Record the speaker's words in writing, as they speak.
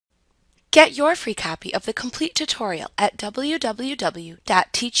Get your free copy of the complete tutorial at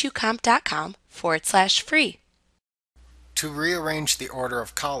www.teachucomp.com/free. To rearrange the order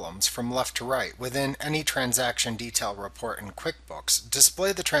of columns from left to right within any transaction detail report in QuickBooks,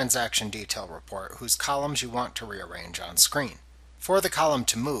 display the transaction detail report whose columns you want to rearrange on screen. For the column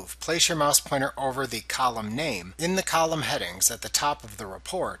to move, place your mouse pointer over the column name in the column headings at the top of the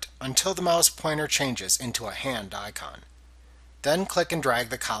report until the mouse pointer changes into a hand icon. Then click and drag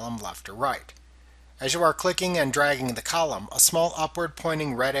the column left or right. As you are clicking and dragging the column, a small upward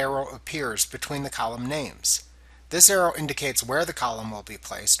pointing red arrow appears between the column names. This arrow indicates where the column will be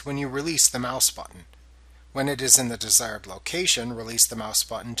placed when you release the mouse button. When it is in the desired location, release the mouse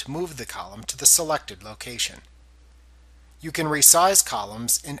button to move the column to the selected location. You can resize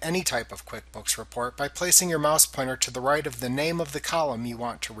columns in any type of QuickBooks report by placing your mouse pointer to the right of the name of the column you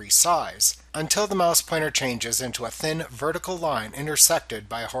want to resize until the mouse pointer changes into a thin vertical line intersected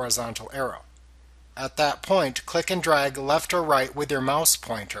by a horizontal arrow. At that point, click and drag left or right with your mouse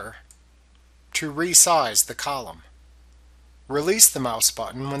pointer to resize the column. Release the mouse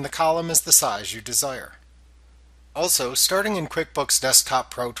button when the column is the size you desire. Also, starting in QuickBooks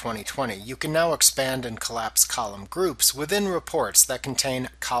Desktop Pro 2020, you can now expand and collapse column groups within reports that contain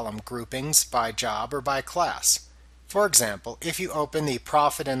column groupings by job or by class. For example, if you open the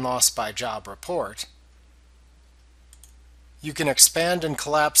Profit and Loss by Job report, you can expand and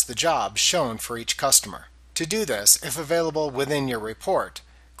collapse the jobs shown for each customer. To do this, if available within your report,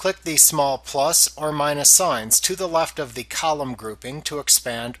 click the small plus or minus signs to the left of the column grouping to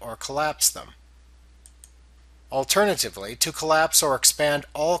expand or collapse them. Alternatively, to collapse or expand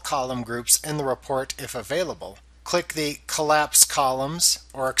all column groups in the report if available, click the Collapse Columns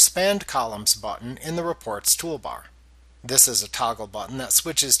or Expand Columns button in the report's toolbar. This is a toggle button that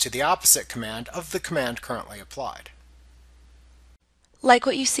switches to the opposite command of the command currently applied. Like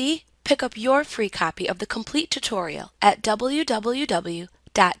what you see? Pick up your free copy of the complete tutorial at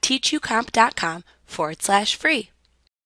www.teachucomp.com/free.